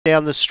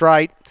down the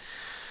straight.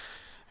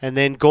 And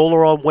then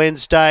Gawler on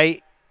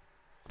Wednesday.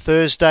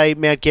 Thursday,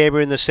 Mount Gambier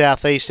in the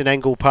southeast and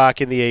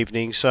Angle-Park in the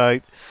evening. So,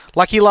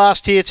 lucky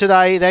last here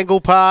today at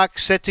Angle-Park,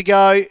 set to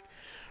go.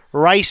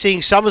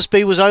 Racing,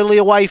 Summersby was only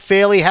away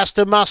fairly, has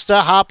to muster.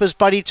 Harper's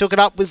Buddy took it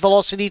up with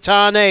Velocity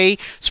Tarnee.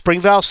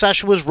 Springvale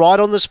Sasha was right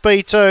on the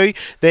speed too.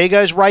 There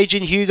goes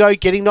Raging Hugo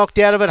getting knocked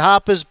out of it.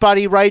 Harper's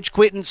Buddy, Rage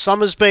Quit and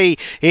Summersby.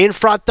 In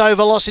front though,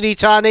 Velocity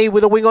Tarnee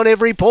with a wing on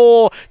every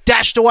paw.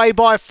 Dashed away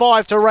by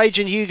 5 to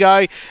Raging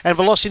Hugo. And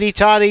Velocity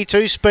Tarnee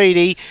too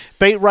speedy.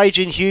 Beat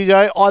Raging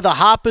Hugo. Either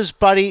Harper's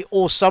Buddy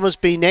or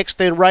Summersby next,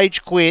 then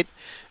Rage Quit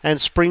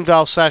and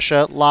Springvale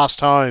Sasha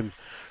last home.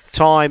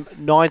 Time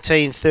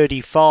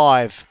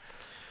 19:35.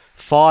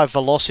 5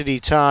 Velocity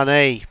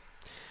Tarnee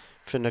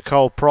for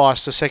Nicole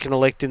Price. The second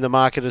elect in the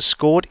market has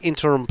scored.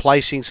 Interim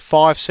placings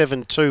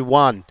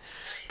 5-7-2-1.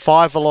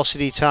 5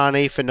 Velocity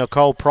Tarnee for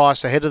Nicole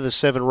Price ahead of the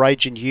 7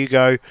 Raging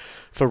Hugo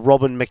for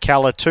Robin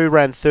McCullough. 2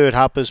 ran third,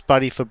 Harper's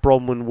Buddy for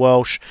Bronwyn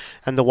Welsh,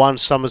 and the 1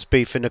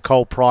 Summersby for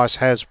Nicole Price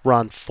has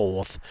run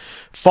fourth.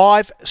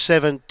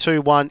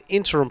 5-7-2-1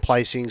 interim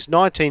placings,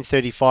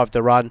 19:35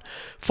 the run,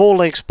 4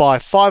 lengths by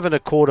 5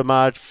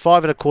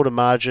 1/4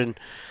 margin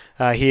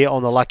here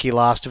on the lucky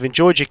last. If you've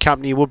enjoyed your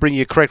company, we'll bring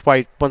you correct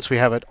weight once we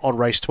have it on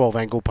Race 12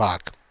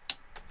 Angle-Park.